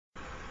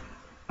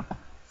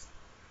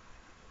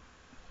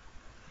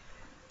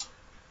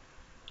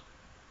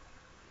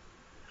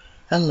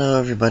Hello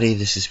everybody,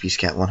 this is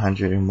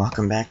pt.1 and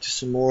welcome back to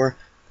some more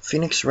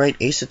Phoenix Wright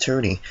Ace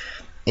Attorney.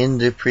 In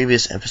the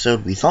previous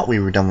episode we thought we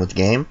were done with the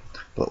game,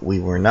 but we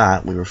were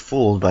not. We were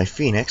fooled by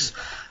Phoenix,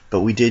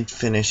 but we did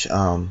finish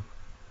Turnabout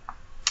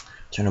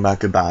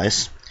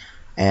Goodbyes.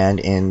 And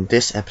in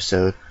this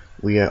episode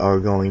we are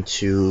going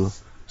to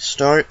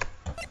start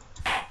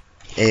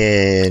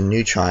a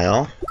new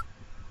trial,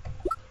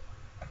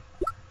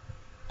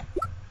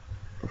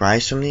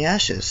 Rise from the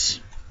Ashes.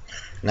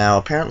 Now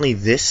apparently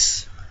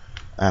this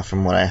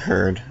from what I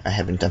heard, I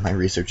haven't done my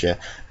research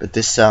yet, but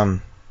this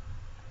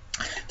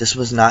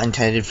was not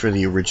intended for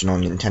the original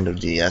Nintendo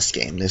DS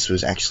game. This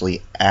was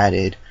actually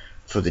added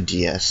for the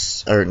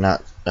DS, or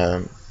not,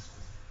 for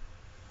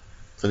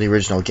the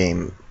original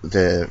game.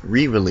 The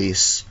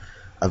re-release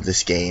of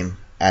this game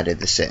added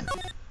this in,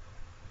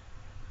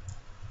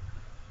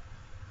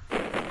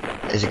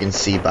 as you can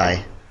see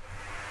by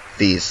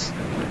these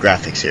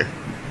graphics here.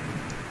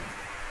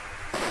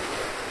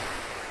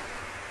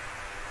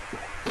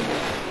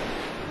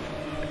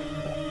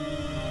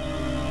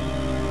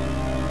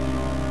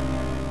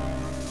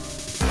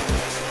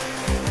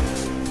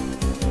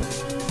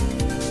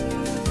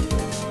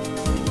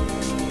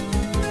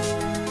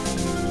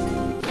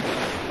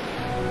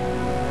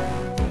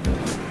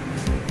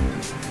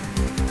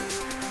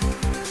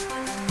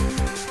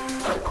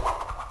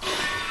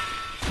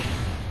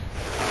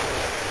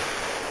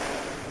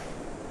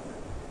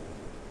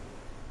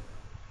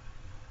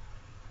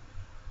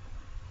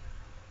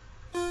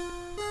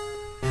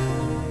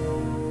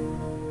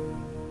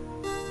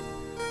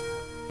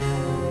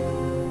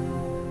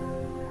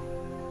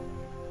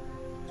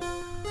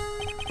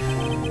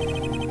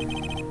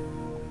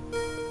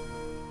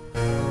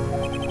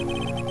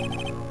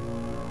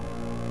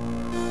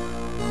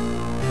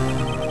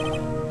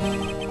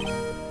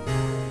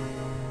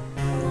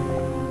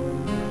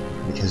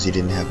 Because he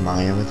didn't have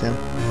Maya with him.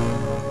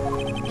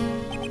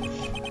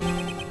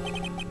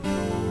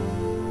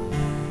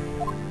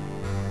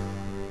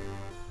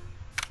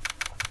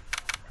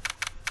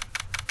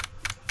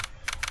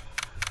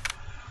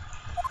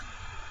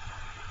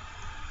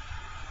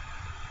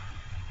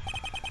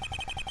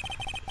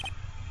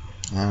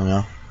 I don't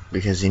know.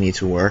 Because you need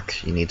to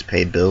work, you need to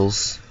pay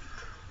bills.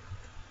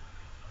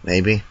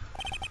 Maybe.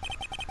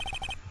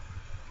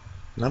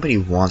 Nobody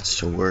wants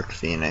to work,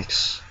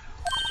 Phoenix.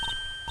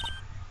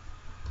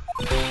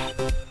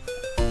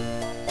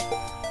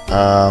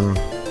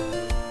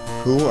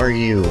 Who are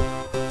you?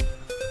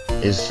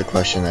 Is the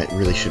question that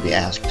really should be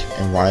asked.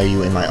 And why are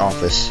you in my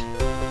office?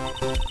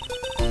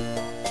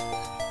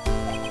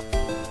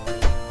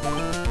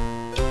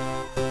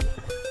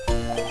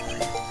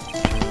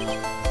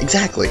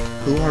 Exactly.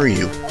 Who are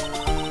you?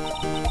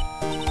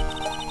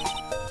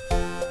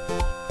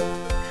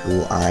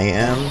 Who I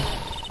am?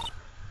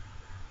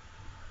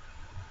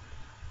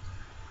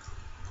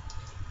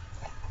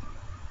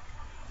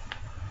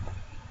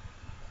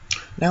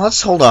 Now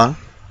let's hold on.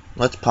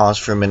 Let's pause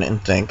for a minute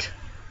and think.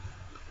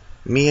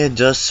 Mia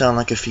does sound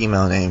like a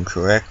female name,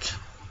 correct?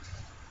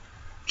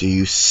 Do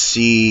you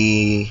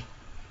see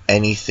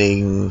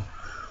anything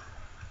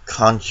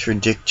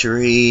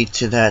contradictory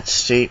to that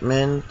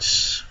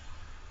statement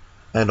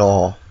at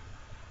all?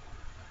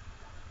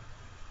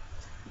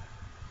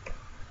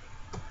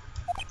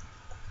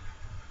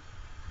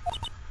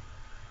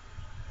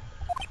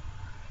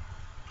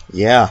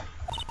 Yeah.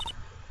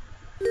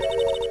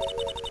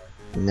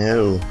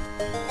 No.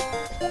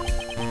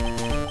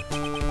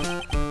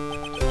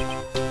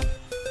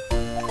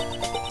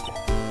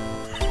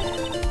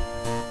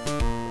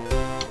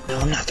 No,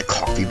 I'm not the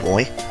coffee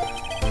boy.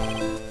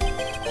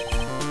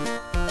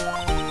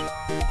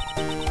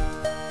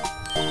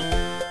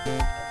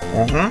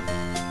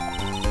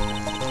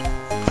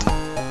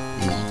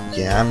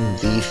 Yeah, I'm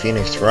the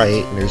Phoenix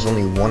Wright. There's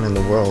only one in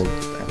the world,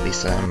 at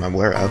least that I'm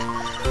aware of.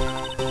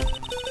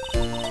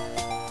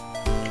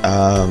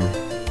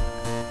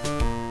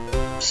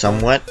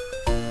 Somewhat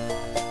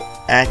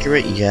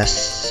accurate,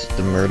 yes.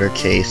 The murder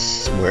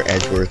case where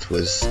Edgeworth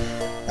was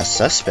a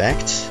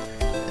suspect.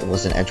 It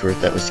wasn't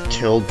Edgeworth that was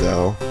killed,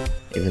 though,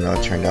 even though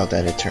it turned out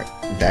that it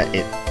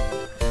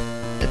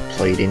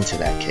played into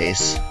that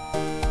case.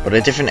 But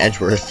a different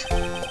Edgeworth.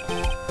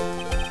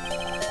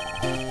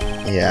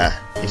 Yeah,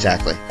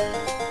 exactly.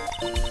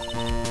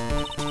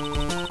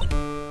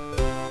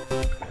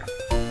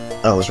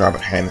 Oh, it was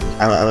Robert Hammond.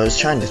 I was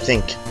trying to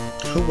think,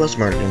 who was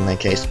murdered in that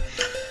case?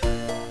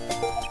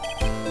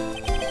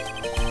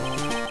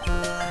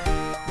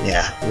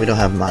 Yeah, we don't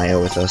have Maya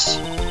with us.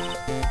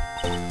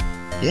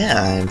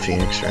 Yeah, I am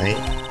Phoenix, right?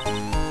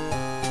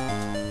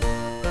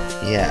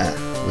 Yeah,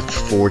 with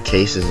 4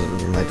 cases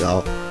under my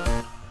belt.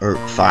 Or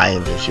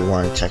 5 if you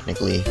want to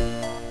technically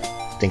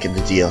think of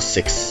the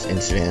DL6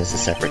 incident as a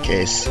separate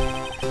case.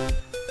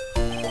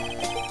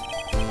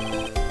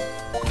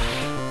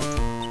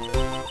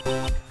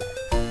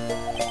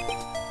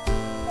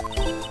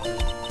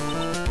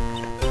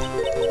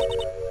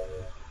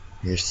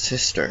 Your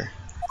sister.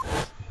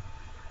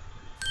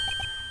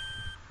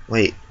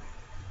 Wait.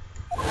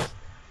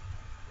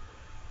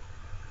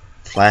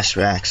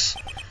 Flashbacks.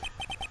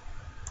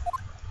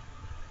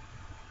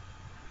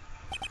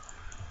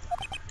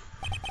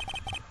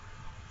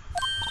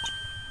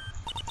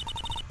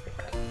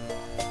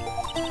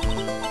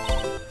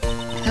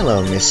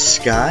 Hello, Miss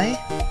Sky.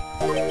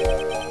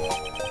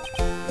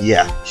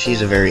 Yeah,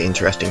 she's a very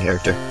interesting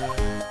character.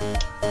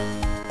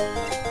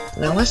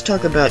 Now let's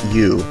talk about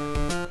you.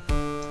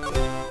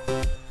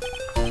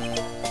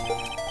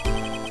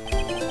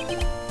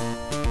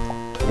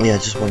 Yeah,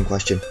 just one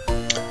question.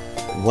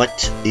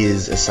 What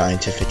is a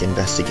scientific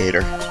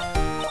investigator?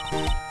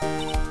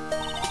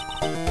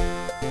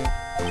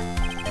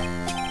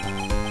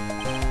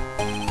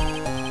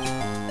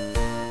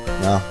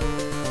 No.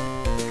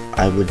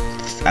 I would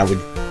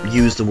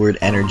use the word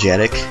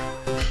energetic.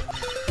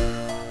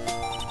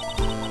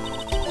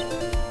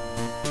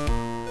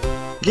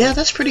 Yeah,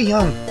 that's pretty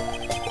young.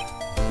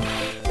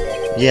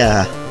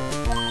 Yeah.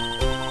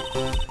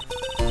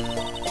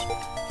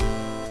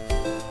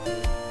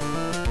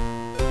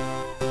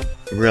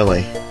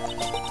 Really?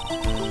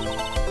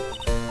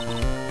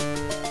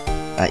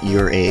 At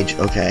your age,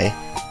 okay.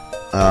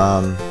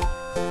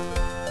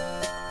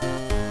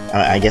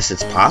 I guess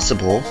it's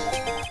possible.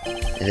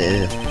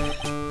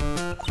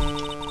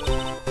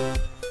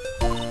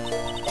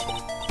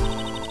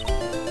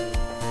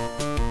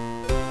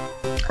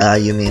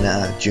 You mean,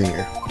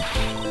 junior.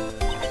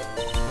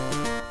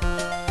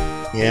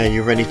 Yeah,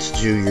 you're ready to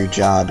do your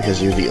job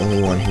because you're the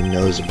only one who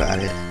knows about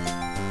it.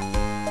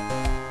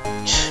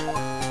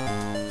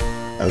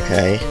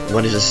 Okay,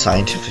 what is a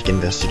scientific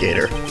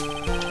investigator?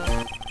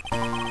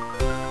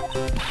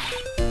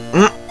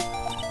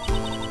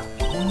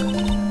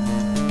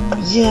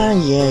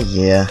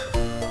 Yeah.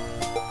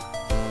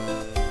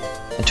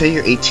 Until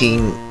you're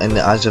 18, in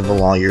the eyes of the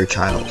law, you're a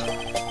child.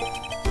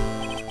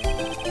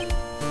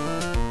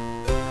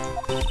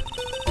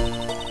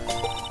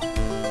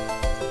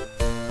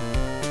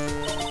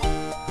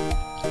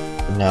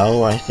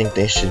 No, I think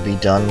they should be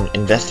done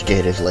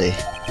investigatively.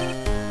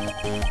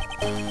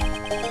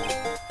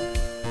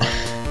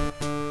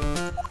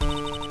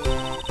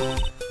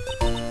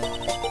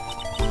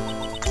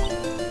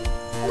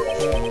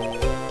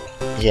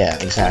 Yeah,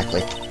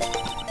 exactly.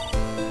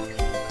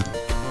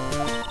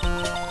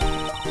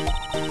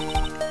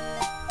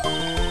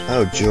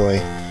 Oh, joy.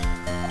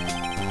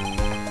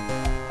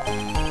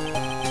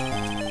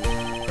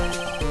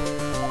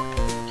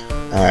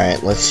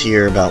 Alright, let's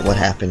hear about what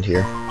happened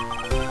here.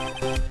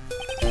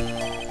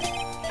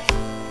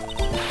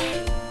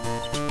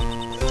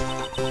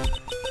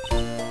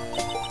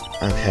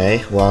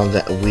 Okay, well,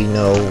 we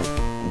know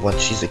what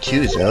she's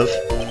accused of.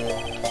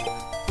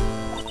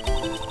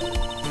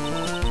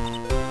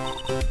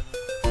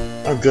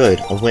 Oh good,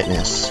 a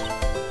witness.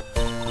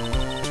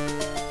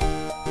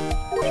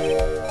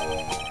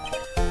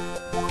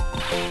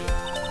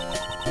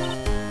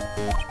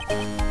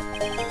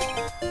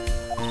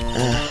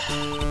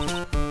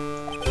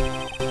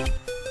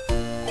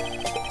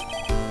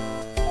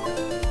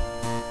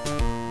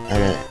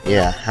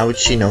 Yeah, how would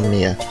she know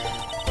Mia?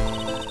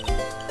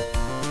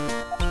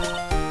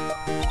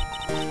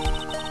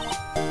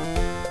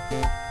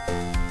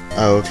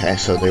 Oh, okay,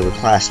 so they were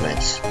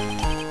classmates.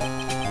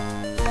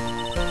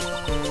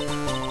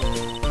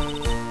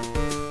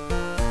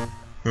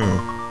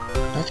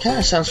 That kind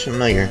of sounds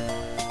familiar.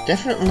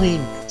 Definitely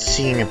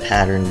seeing a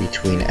pattern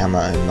between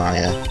Emma and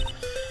Maya.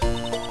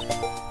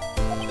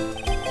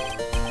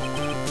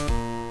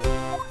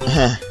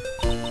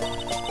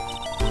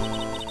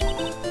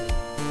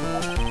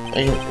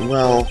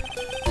 Well,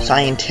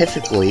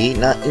 scientifically,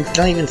 it's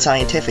not even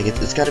scientific,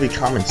 it's gotta be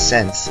common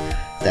sense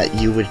that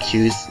you would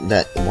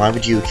why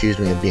would you accuse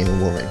me of being a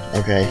woman,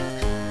 okay?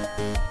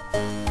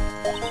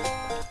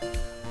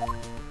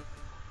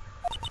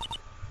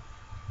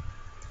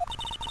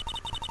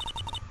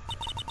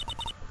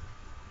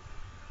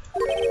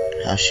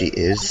 How she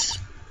is.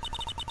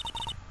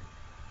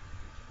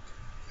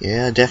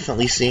 Yeah,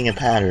 definitely seeing a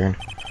pattern.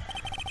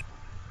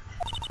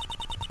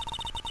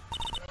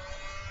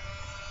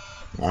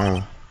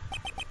 Wow.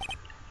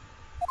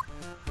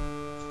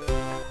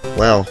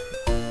 Well,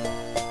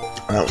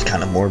 that was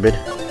kind of morbid.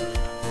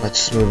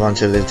 Let's move on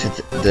to the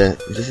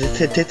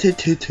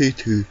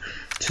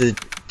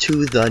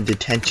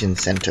detention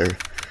center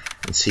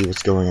and see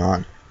what's going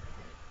on.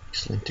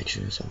 Excellent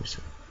diction is always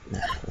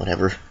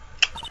whatever.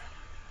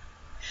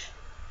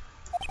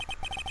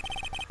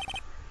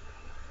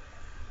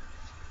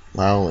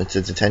 Well, it's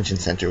a detention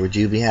center. Would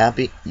you be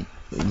happy?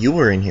 You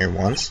were in here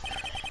once.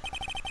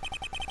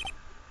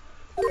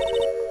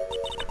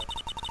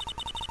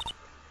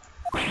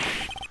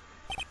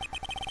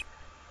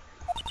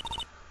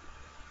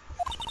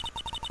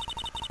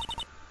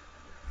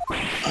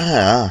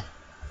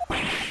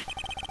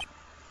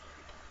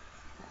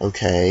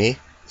 Okay.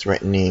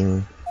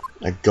 Threatening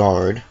a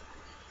guard.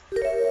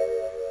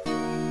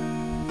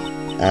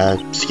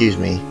 Excuse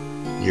me.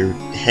 Your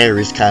hair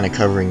is kind of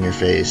covering your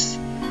face.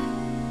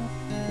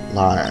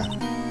 Lana.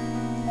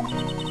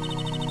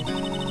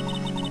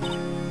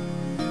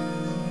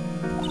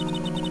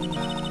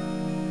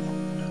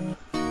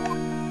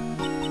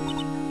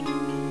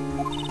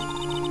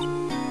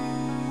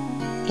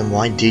 Then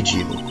why did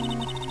you?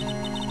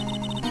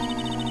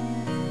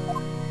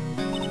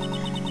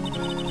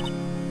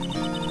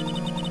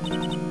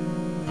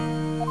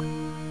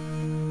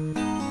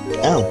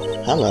 Oh,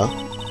 hello.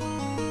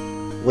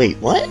 Wait,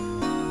 what?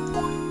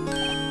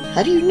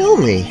 How do you know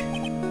me?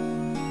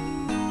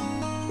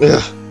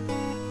 Ugh.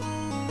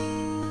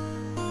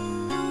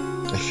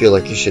 I feel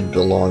like you should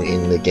belong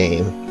in the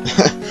game.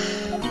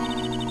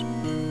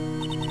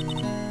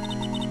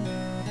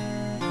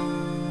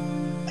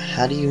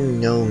 How do you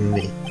know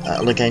me?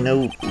 Like, I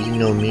know you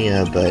know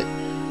Mia, but...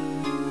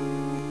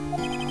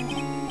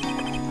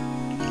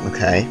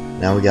 Okay,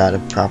 now we got a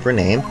proper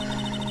name.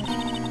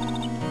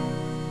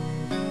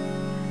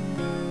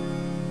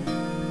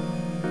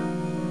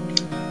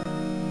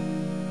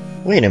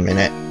 Wait a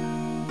minute.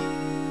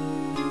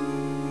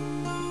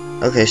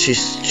 Okay,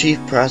 she's chief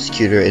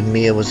prosecutor and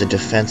Mia was a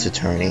defense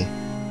attorney.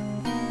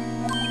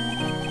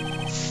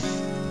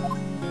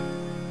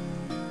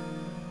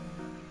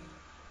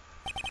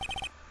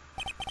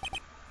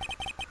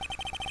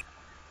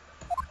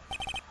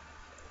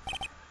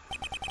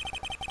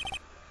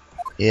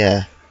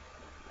 Yeah.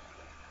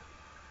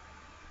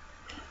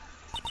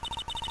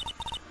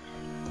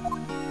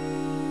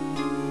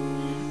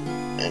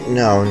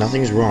 No,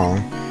 nothing's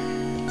wrong.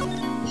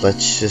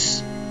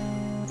 Let's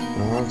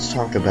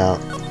talk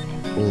about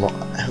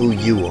who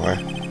you are.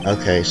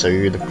 Okay, so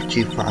you're the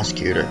chief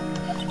prosecutor.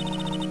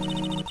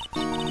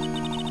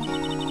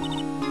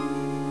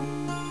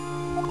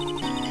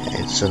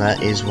 Okay, so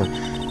that is what...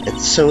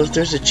 So if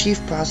there's a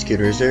chief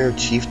prosecutor, is there a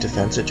chief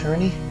defense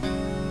attorney?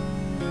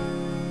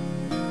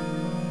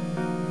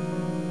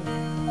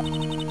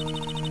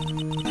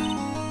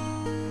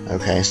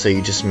 Okay, so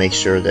you just make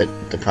sure that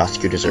the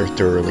prosecutors are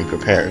thoroughly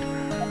prepared.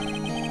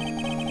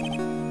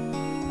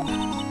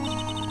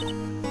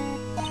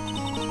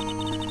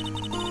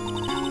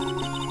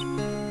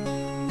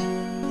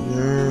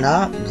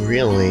 Not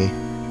really.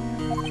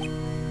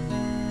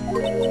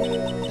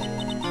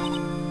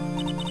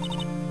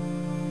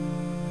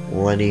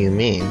 What do you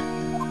mean?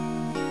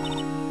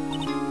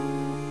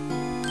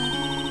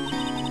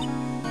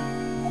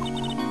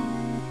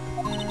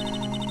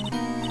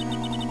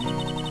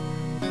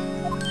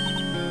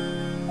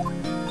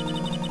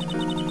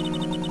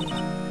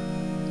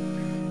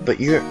 But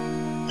you're...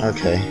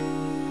 Okay.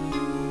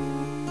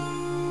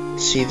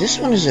 See, this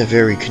one is a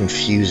very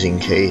confusing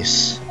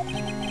case.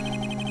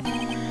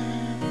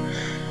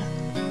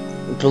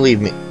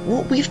 Believe me,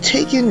 well, we've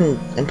taken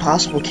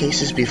impossible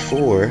cases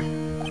before.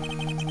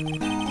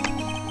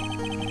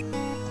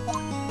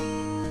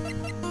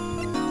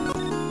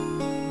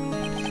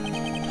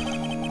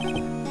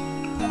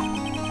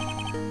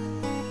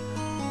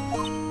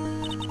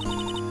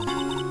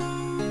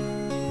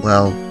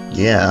 Well,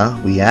 yeah,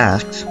 we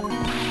asked.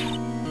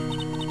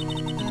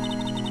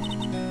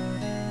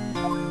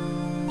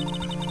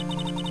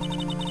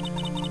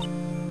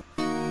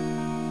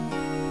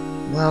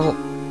 Well,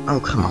 oh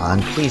come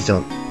on, please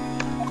don't...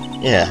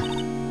 Yeah.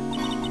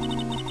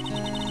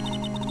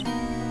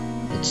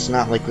 It's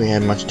not like we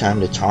had much time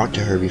to talk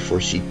to her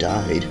before she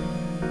died.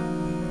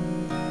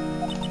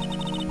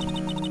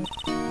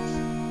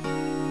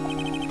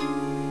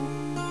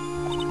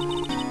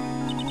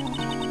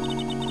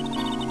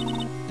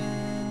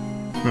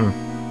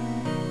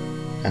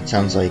 That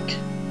sounds like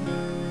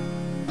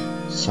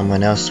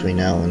someone else we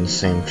know in the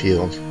same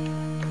field.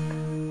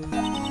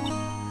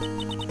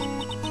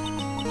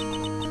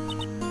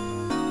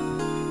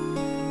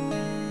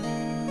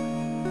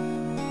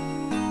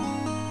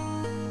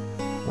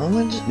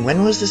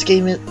 When was this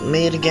game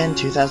made again?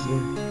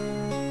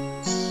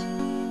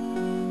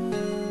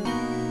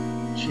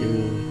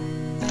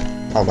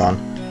 2002. Hold on.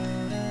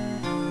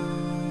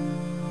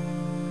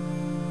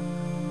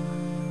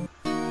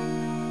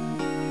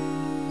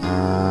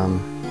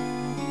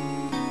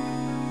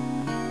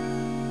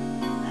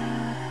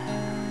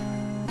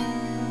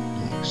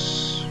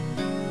 Next.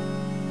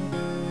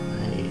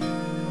 Right.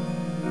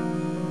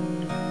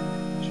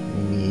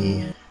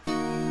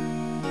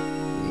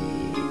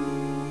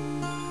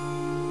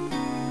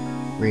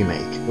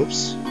 Remake.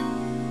 Whoops.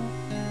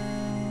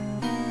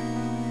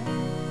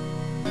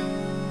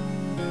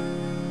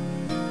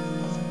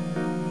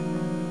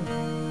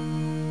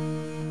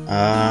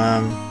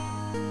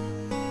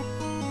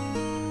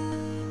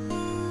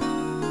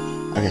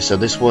 Okay, so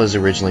this was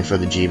originally for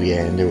the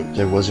GBA, and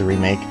there was a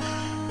remake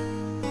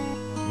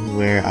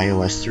where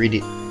iOS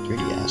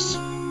 3DS.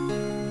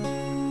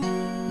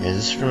 Yeah,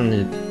 this is from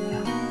the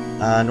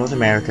North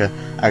America.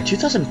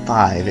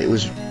 2005. It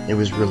was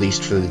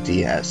released for the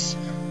DS.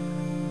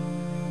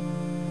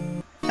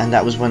 And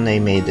that was when they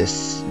made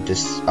this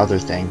other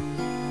thing.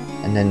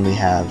 And then we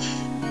have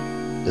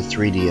the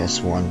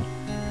 3DS one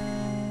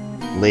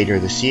later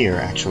this year,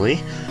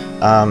 actually.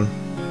 I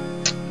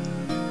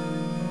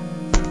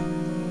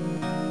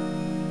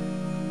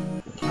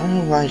don't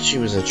know why she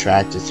was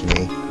attracted to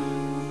me.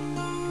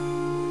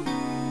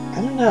 I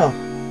don't know.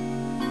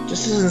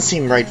 Just doesn't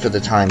seem right for the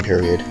time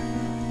period.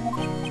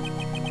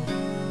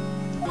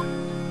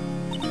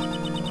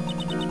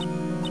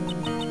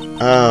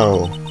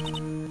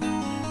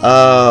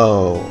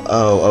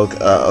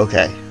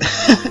 Okay.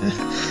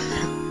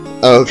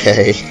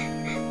 Okay.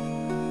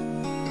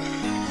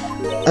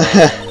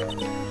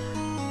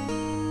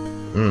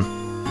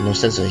 No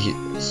sense of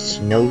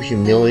no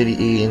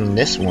humility in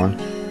this one.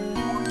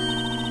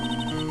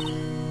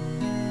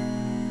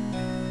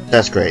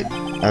 That's great.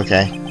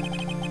 Okay.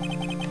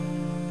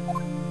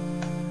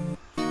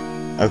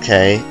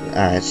 Okay.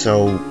 Alright,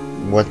 so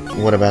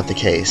what about the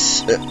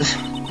case?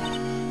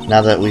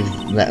 Now that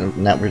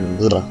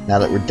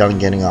we're done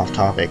getting off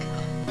topic.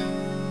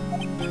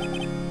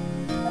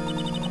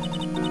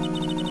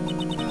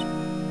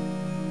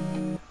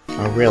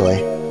 Oh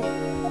really?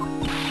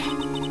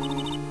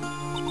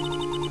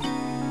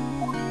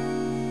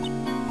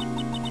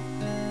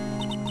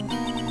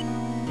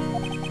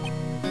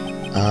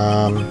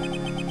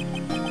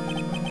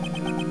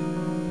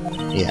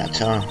 Yeah,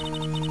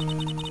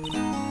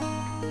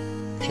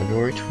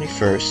 February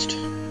 21st.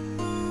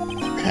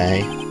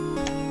 Okay.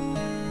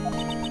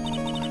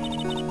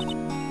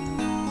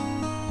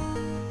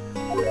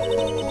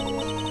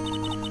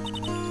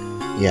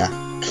 Yeah,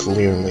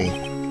 clearly.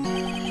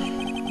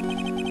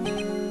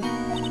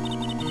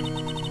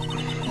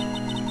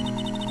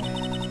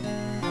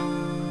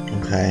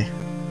 Okay.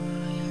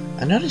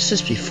 I noticed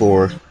this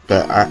before,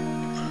 but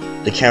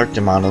the character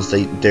models,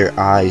 their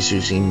eyes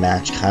usually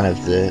match kind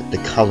of the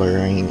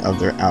coloring of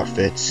their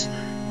outfits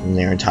and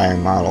their entire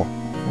model.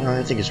 You know,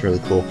 I think it's really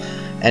cool.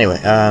 Anyway,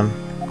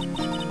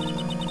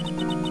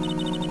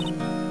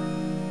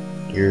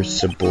 your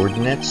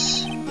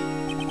subordinates.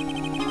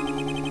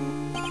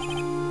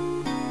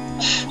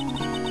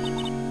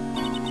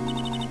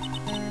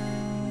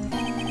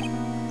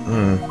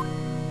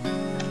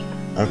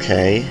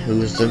 Okay,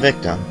 who's the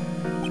victim?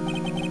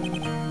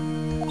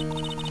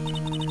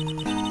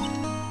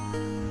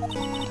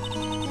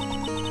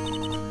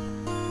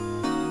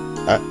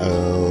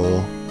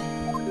 Uh-oh.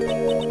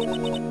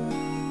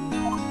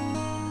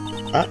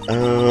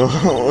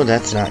 Uh-oh.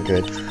 That's not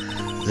good.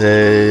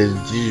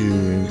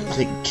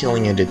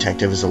 Killing a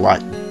detective is a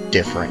lot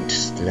different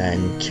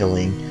than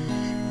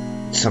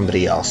killing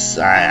somebody else.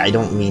 I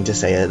don't mean to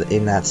say it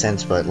in that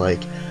sense, but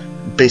like,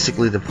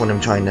 basically the point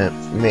I'm trying to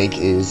make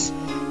is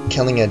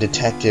killing a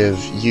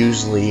detective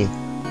usually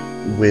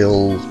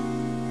will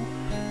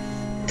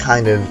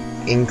kind of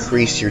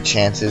increase your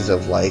chances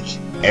of like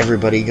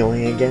everybody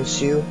going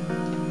against you,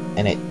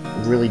 and it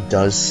really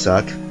does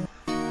suck.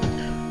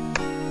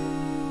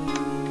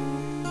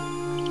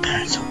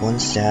 Alright, so one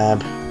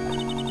stab.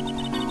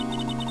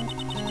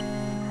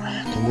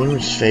 The wound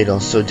was fatal,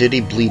 so did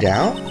he bleed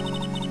out?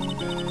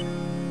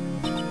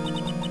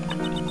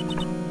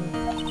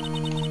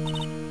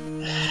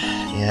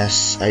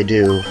 Yes, I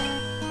do.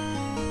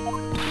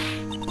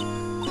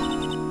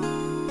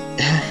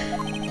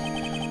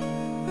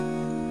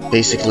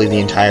 Basically, the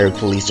entire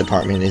police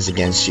department is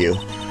against you.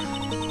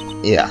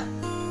 Yeah.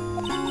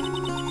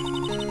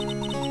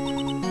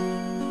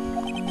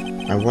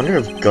 I wonder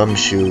if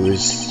Gumshoe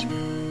is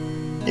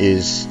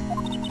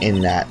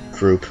in that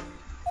group.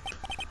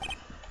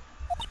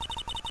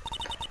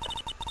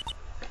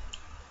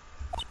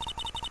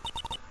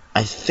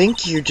 I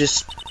think you're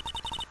just,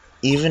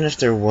 even if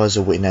there was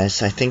a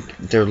witness, I think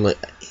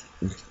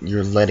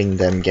you're letting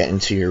them get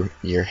into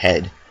your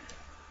head.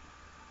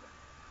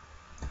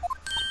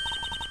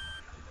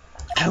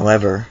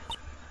 However,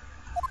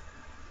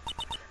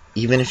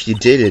 even if you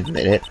did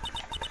admit it,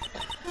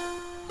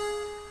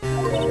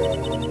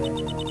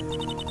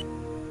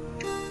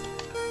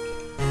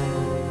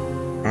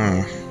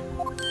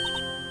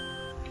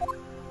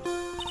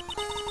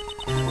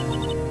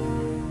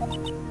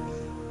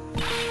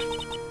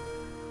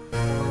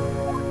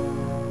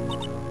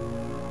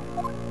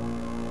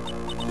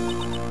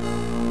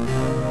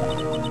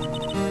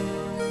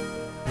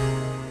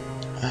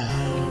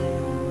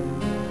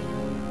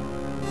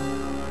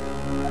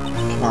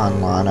 come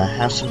on, Lana,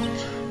 have some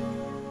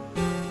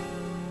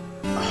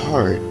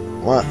heart.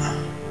 What?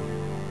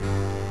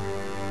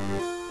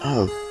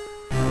 Oh.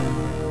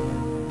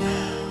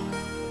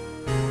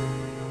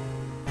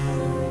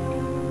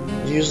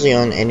 Usually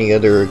on any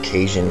other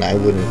occasion I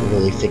wouldn't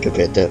really think of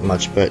it that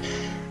much, but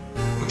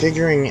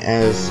figuring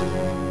as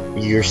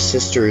your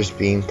sister is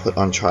being put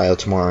on trial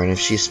tomorrow, and if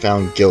she's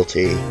found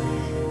guilty,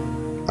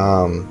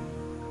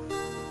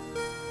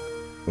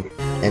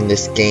 in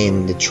this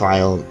game, the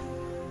trial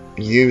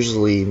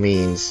usually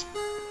means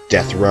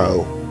death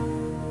row.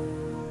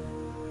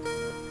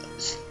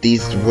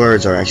 These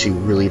words are actually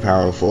really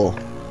powerful.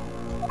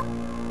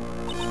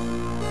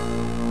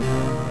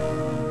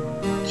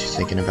 She's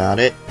thinking about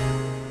it,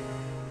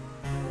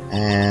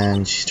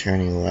 and she's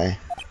turning away.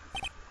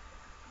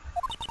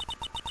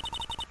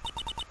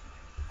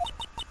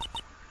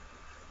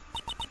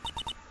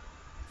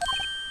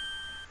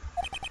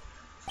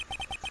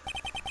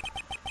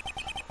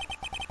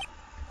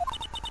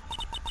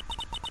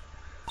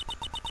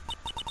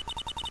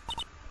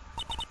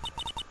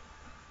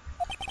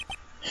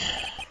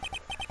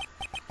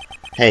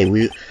 Hey,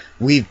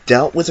 we've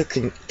dealt with a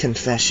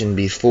confession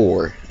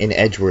before in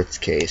Edgeworth's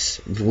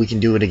case. We can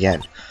do it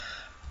again.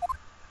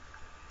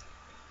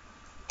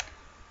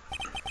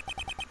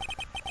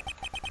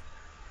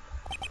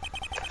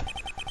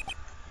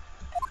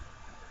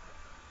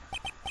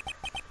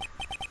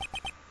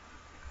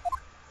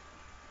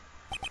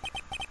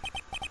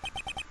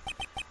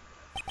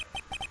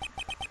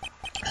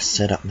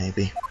 setup,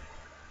 maybe.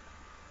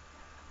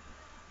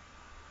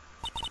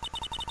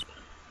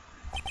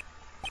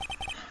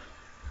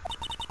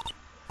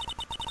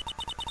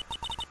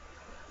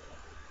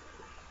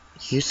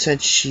 You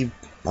said she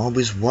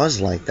always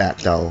was like that,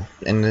 though.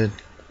 In the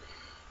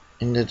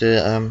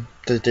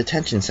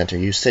detention center,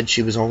 you said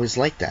she was always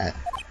like that.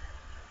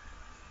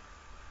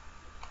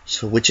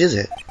 So which is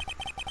it?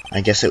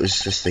 I guess it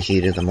was just the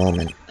heat of the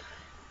moment.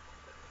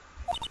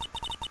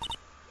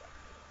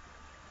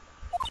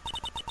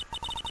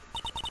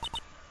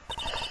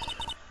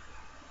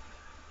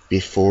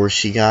 Before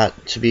she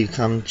got to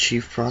become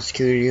chief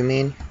prosecutor, you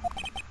mean?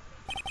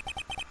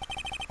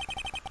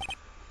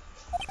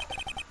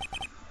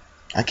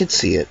 I could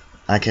see it.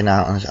 I can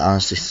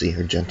honestly see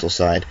her gentle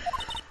side.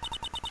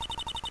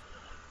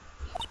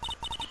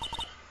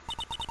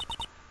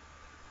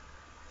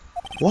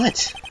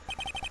 What?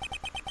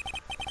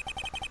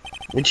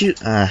 Would you,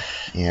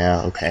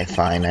 yeah, okay,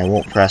 fine. I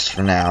won't press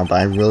for now, but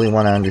I really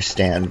want to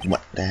understand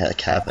what the heck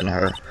happened to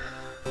her.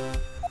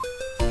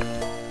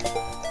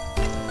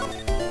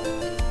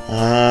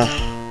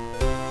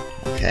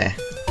 Okay.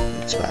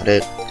 That's about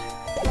it.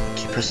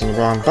 Keep pressing the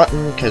wrong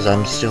button, because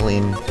I'm still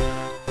in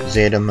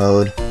Zeta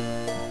mode.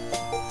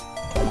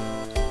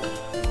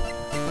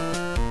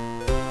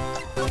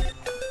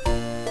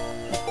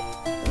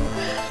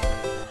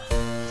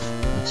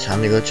 It's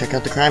time to go check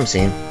out the crime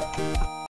scene.